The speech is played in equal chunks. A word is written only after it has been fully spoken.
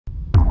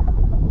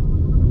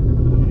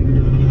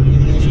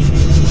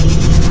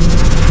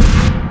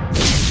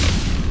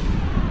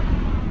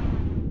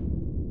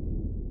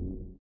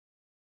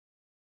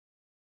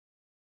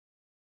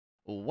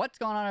What's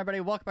going on, everybody?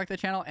 Welcome back to the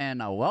channel, and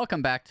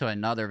welcome back to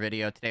another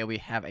video. Today we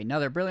have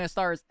another Brilliant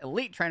Stars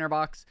Elite Trainer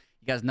box.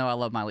 You guys know I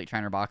love my Elite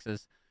Trainer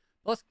boxes.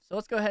 Let's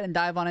go ahead and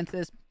dive on into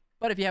this.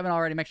 But if you haven't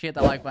already, make sure you hit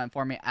that like button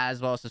for me,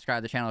 as well as subscribe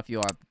to the channel if you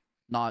are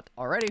not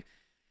already.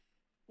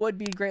 Would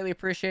be greatly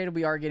appreciated.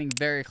 We are getting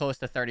very close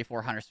to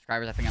 3,400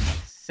 subscribers. I think I'm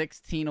like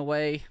 16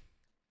 away.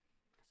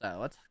 So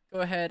let's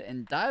go ahead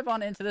and dive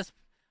on into this.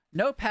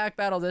 No pack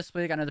battle this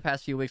week. I know the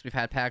past few weeks we've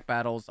had pack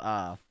battles.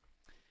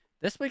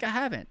 This week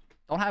I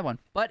don't have one.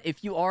 But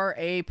if you are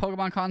a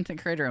Pokemon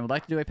content creator and would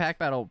like to do a pack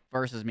battle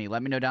versus me,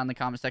 let me know down in the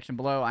comment section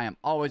below. I am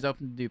always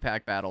open to do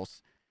pack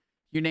battles.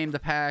 You name the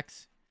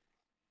packs,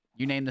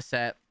 you name the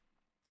set,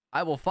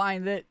 I will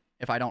find it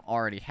if I don't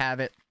already have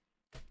it,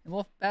 and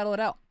we'll battle it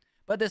out.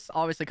 But this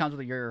obviously comes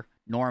with your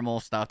normal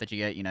stuff that you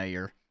get, you know,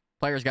 your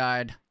player's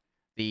guide,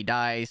 the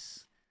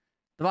dice,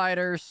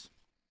 dividers,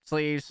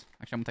 sleeves.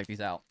 Actually, I'm going to take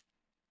these out.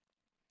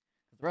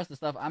 The rest of the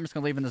stuff I'm just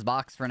going to leave in this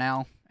box for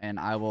now, and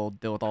I will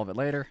deal with all of it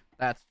later.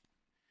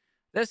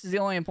 This is the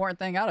only important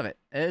thing out of it,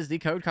 is the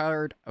code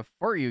card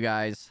for you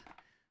guys.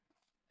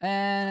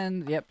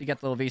 And, yep, you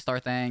get the little V-Star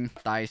thing,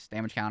 dice,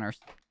 damage counters.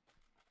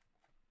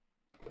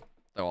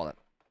 So all that.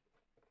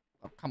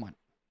 Oh, come on.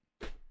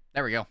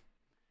 There we go.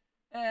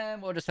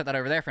 And we'll just set that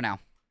over there for now.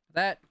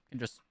 That can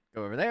just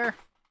go over there.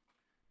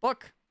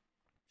 Book.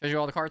 Shows you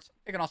all the cards.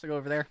 It can also go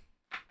over there.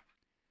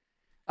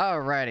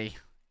 Alrighty.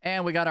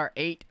 And we got our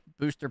 8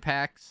 booster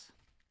packs.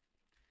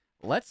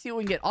 Let's see what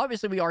we can get.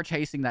 Obviously, we are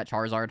chasing that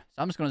Charizard. So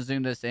I'm just going to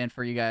zoom this in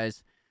for you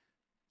guys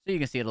so you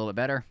can see it a little bit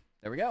better.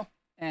 There we go.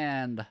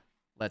 And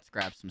let's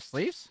grab some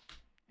sleeves.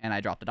 And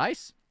I dropped the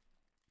dice.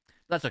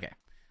 That's okay.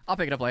 I'll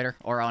pick it up later,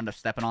 or I'll end up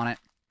stepping on it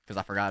because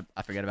I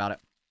forget about it.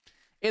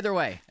 Either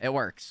way, it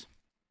works.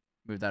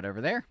 Move that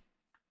over there.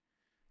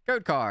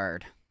 Code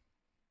card.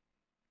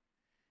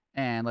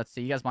 And let's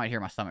see. You guys might hear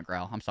my stomach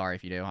growl. I'm sorry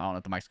if you do. I don't know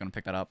if the mic's going to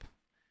pick that up.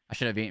 I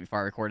should have eaten before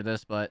I recorded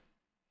this, but...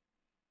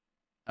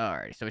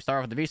 Alrighty, so we start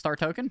off with the V-Star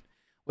token.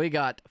 We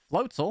got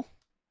Floatzel,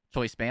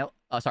 Choice Belt.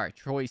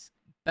 Choice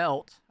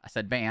Belt. I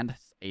said band.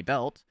 A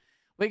belt.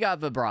 We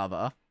got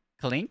Vibrava,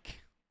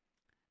 Klink,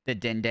 the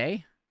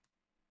Dende,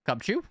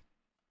 Cubchoo,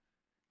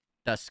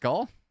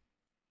 Duskull,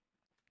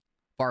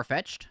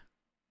 Farfetch'd,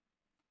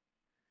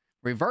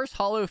 Reverse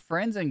Holo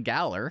Friends and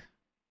Galar,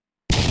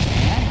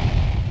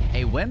 and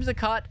a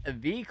Whimsicott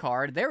V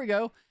card. There we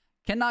go.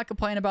 Cannot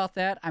complain about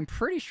that. I'm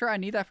pretty sure I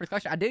need that for the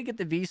collection. I did get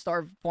the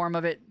V-Star form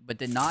of it, but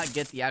did not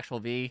get the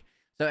actual V.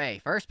 So, hey,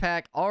 first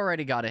pack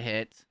already got a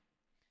hit.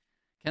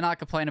 Cannot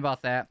complain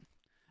about that.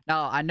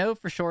 Now, I know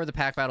for sure the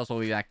pack battles will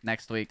be back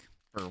next week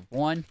for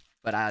one,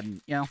 but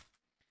I'm,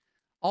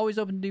 always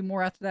open to do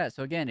more after that.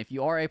 So, again, if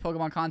you are a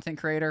Pokemon content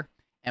creator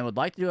and would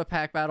like to do a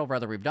pack battle,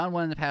 whether we've done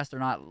one in the past or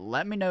not,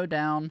 let me know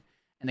down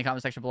in the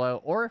comment section below.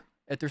 Or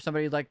if there's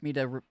somebody you'd like me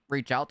to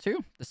reach out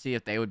to see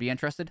if they would be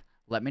interested,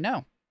 let me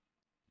know.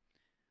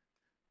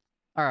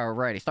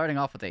 Alrighty, starting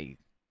off with a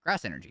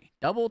Grass Energy.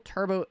 Double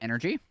Turbo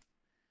Energy.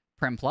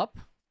 Primplup.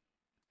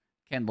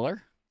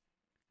 Kindler.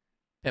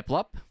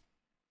 Piplup.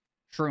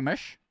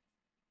 Shroomish.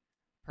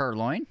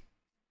 Purloin.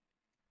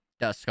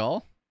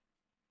 Duskull.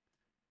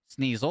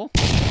 Sneasel.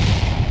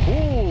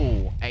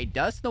 Ooh, a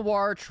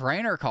Dusknoir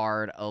trainer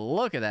card.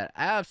 Look at that.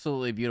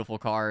 Absolutely beautiful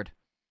card.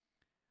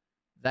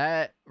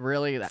 That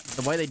really,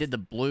 the way they did the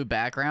blue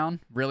background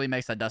really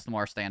makes that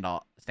Dusknoir stand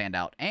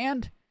out.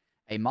 And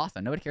a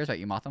Mothim. Nobody cares about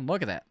you, Mothim.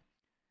 Look at that.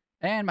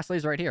 And my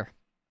sleeves are right here.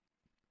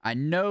 I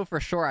know for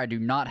sure I do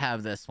not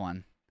have this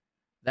one.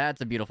 That's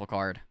a beautiful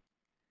card.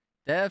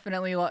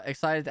 Definitely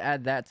excited to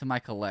add that to my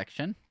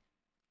collection.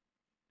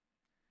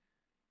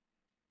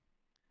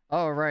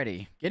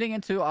 Alrighty. Getting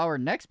into our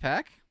next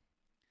pack.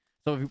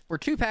 So we're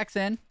 2 packs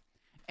in.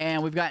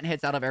 And we've gotten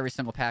hits out of every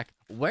single pack.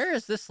 Where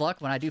is this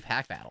luck when I do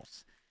pack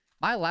battles?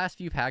 My last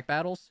few pack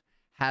battles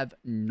have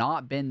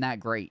not been that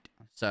great.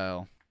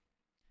 So,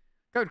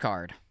 code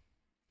card.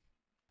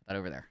 Put that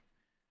over there.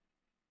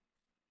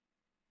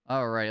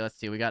 Alright, let's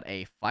see. We got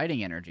a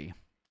Fighting Energy.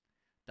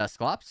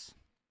 Dusclops.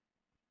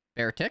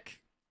 Beartic.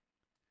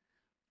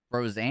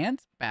 Roseanne.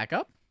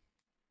 Backup.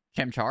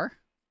 Chimchar.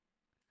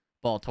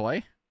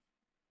 Baltoy.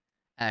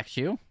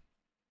 Axew.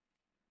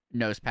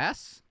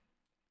 Nosepass.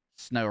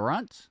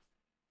 Snorunt.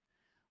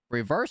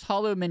 Reverse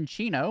Holo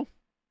Minccino.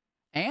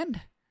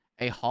 And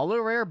a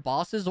Holo Rare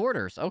Boss's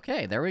Orders.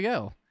 Okay, there we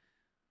go.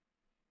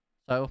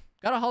 So,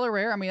 got a Holo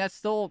Rare. I mean, that's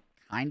still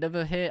kind of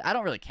a hit. I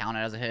don't really count it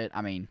as a hit.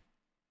 I mean...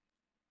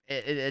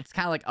 It's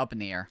kind of like up in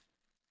the air.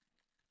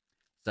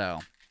 So,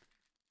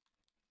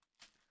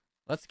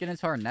 let's get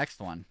into our next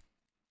one.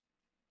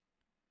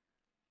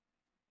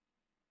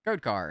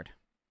 Code card.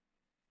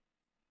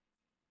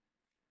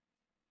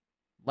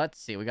 Let's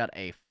see. We got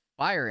a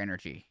Fire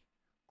Energy.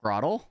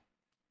 Grottle.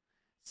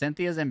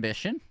 Cynthia's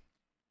Ambition.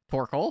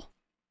 Torkoal.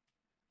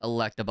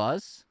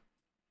 Electabuzz.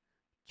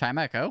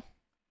 Chimecho.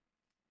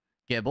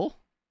 Gibble.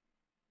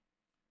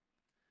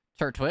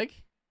 Turtwig.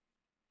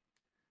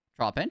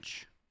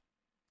 Trapinch.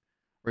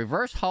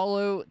 Reverse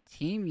Holo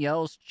Team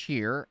Yell's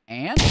Cheer,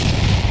 and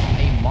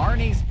a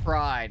Marnie's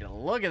Pride.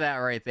 Look at that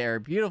right there.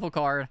 Beautiful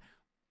card.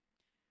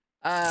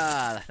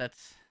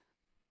 That's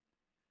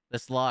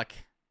this luck.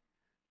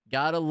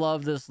 Gotta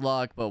love this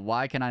luck, but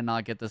why can I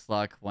not get this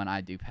luck when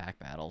I do pack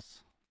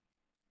battles?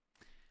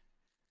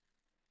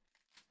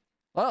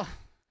 Well,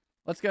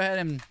 let's go ahead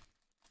and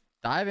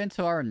dive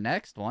into our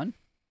next one.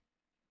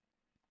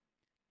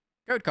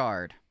 Code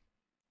card.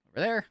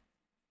 Over there.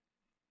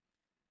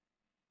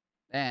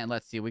 And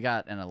let's see, we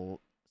got an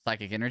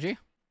Psychic Energy,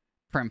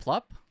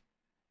 Primplup,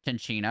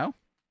 Cinccino,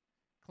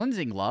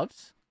 Cleansing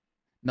Gloves,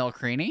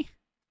 Milcreenie,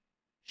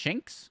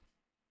 Shinx,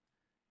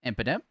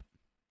 Impidimp,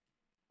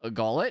 a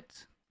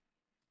Golett,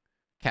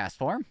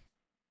 Castform,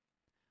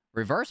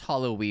 Reverse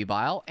Hollow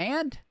Weavile,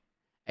 and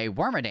a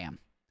Wormadam.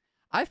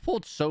 I've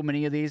pulled so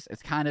many of these,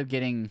 it's kind of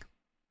getting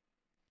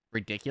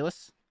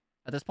ridiculous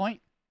at this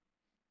point.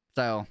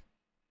 So,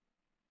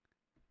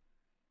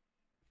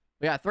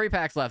 we got 3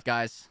 packs left,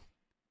 guys.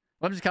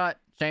 Whimsicott,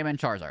 Shaman,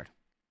 Charizard.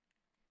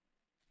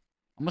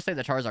 I'm going to save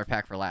the Charizard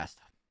pack for last.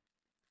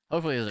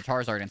 Hopefully there's a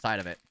Charizard inside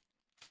of it.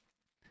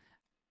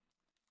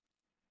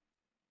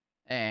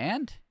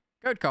 And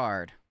code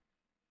card.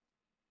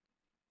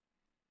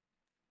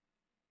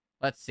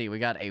 Let's see. We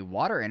got a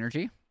Water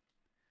Energy,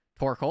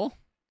 Torkoal,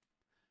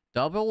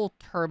 Double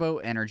Turbo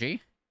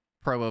Energy,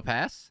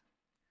 Probopass,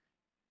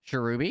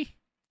 Cherubi,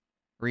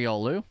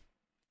 Riolu,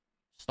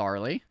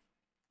 Starly,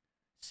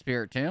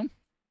 Spiritomb,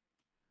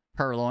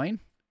 Purloin,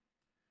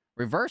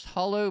 Reverse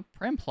Hollow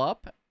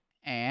Primplup,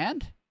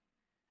 and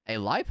a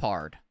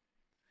Liepard.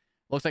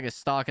 Looks like it's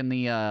stuck in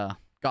the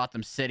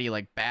Gotham City,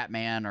 like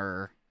Batman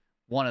or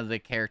one of the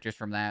characters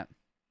from that.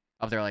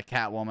 Up there, like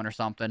Catwoman or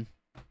something.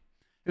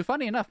 Who,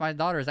 funny enough, my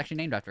daughter is actually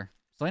named after.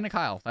 Selena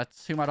Kyle.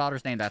 That's who my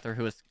daughter's named after,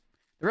 who is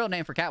the real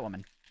name for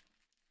Catwoman.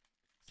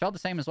 Spelled the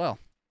same as well.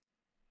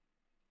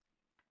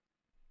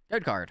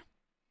 Code card.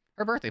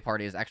 Her birthday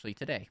party is actually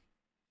today.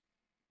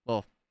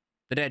 Well,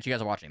 the day that you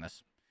guys are watching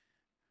this.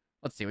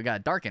 Let's see, we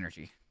got Dark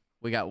Energy.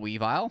 We got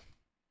Weavile,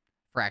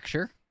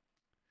 Fracture,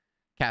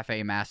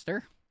 Cafe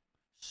Master,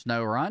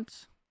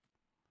 Snorunt,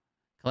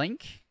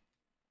 Clink,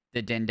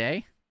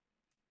 Dedenne,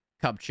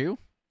 Cubchoo,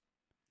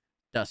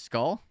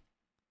 Duskull,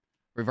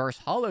 Reverse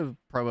Hollow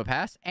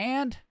Probopass,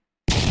 and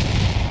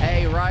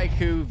a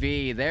Raikou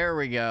V. There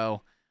we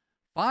go.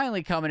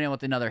 Finally coming in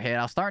with another hit.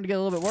 I was starting to get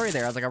a little bit worried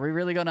there. I was like, are we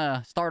really going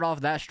to start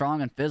off that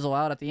strong and fizzle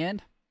out at the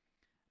end?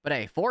 But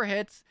hey, 4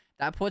 hits.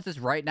 That puts us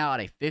right now at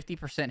a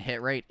 50%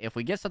 hit rate. If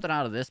we get something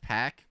out of this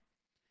pack,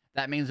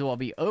 that means it will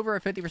be over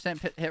a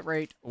 50% hit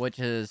rate, which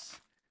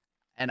is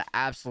an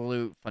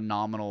absolute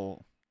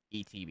phenomenal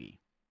ETB.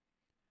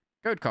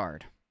 Code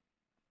card.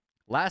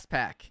 Last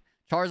pack.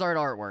 Charizard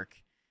artwork.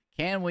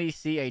 Can we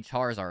see a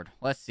Charizard?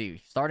 Let's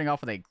see. Starting off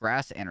with a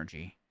Grass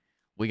Energy.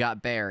 We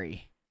got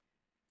Berry.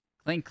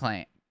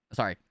 Clang.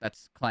 Sorry,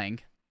 that's Clang.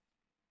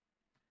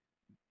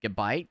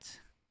 Gabite.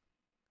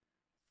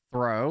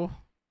 Throw.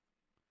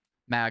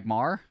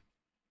 Magmar.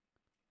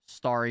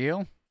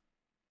 Staryu.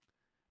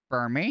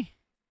 Burmy.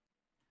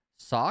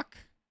 Sock.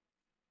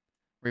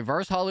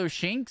 Reverse Hollow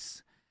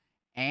Shinx.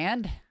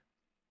 And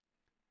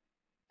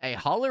a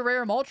Holo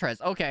Rare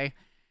Moltres. Okay.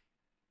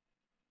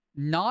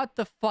 Not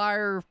the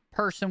fire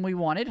person we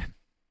wanted,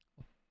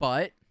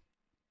 but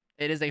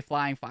it is a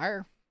flying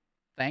fire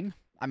thing.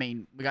 I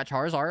mean, we got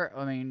Charizard.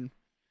 I mean,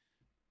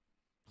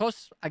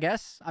 close, I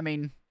guess. I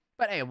mean,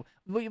 but hey,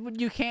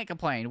 you can't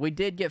complain. We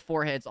did get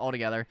 4 hits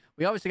altogether.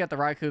 We obviously got the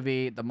Raikou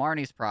V, the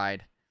Marnie's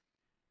Pride,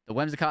 the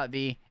Whimsicott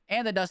V,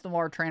 and the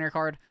Dusknoir trainer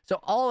card. So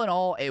all in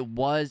all, it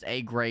was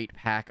a great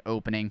pack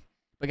opening.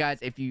 But guys,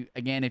 if you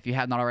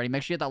have not already,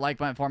 make sure you hit that like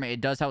button for me.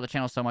 It does help the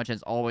channel so much.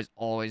 It's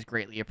always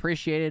greatly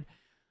appreciated.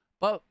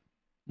 But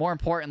more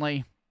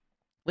importantly,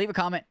 leave a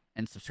comment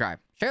and subscribe.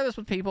 Share this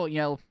with people. You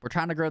know, we're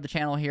trying to grow the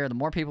channel here. The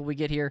more people we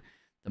get here,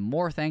 the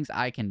more things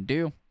I can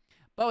do.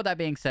 But with that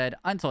being said,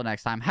 until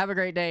next time, have a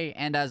great day.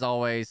 And as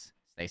always,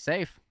 stay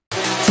safe.